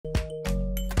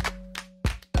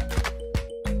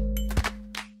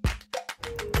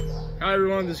Hi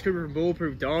everyone, this is Cooper from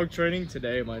Bulletproof Dog Training.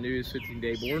 Today my new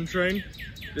 15-day board train.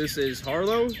 This is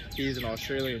Harlo. He's an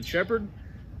Australian Shepherd.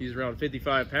 He's around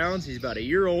 55 pounds. He's about a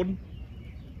year old.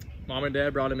 Mom and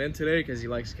Dad brought him in today because he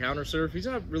likes to counter surf. He's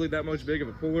not really that much big of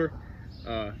a puller.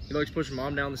 He likes pushing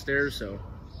Mom down the stairs, so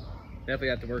definitely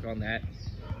have to work on that.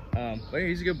 But yeah,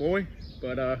 he's a good boy.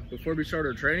 But before we start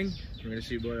our training, we're going to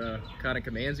see what kind of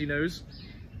commands he knows.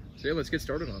 So yeah, let's get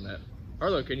started on that.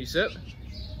 Harlo, can you sit?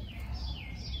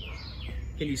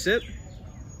 Can you sit?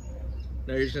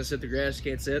 No, you're just gonna sit the grass,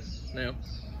 can't sit? No.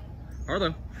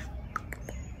 Harlo.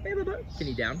 Hey, Bubba. Can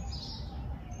you down?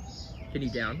 Can you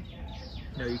down?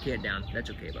 No, you can't down. That's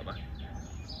okay, Bubba.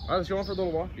 All right, let's go on for a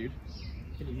little walk, dude.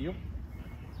 Can you heel?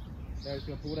 No, he's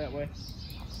gonna pull that way.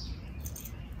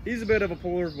 He's a bit of a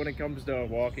puller when it comes to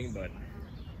walking, but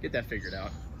get that figured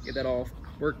out. Get that all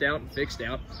worked out and fixed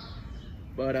out.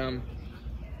 But,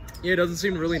 yeah, it doesn't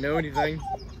seem to really know anything.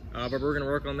 But we're going to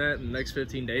work on that in the next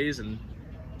 15 days and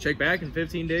check back in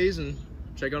 15 days and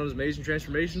check on his amazing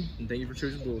transformation. And thank you for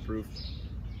choosing Bulletproof.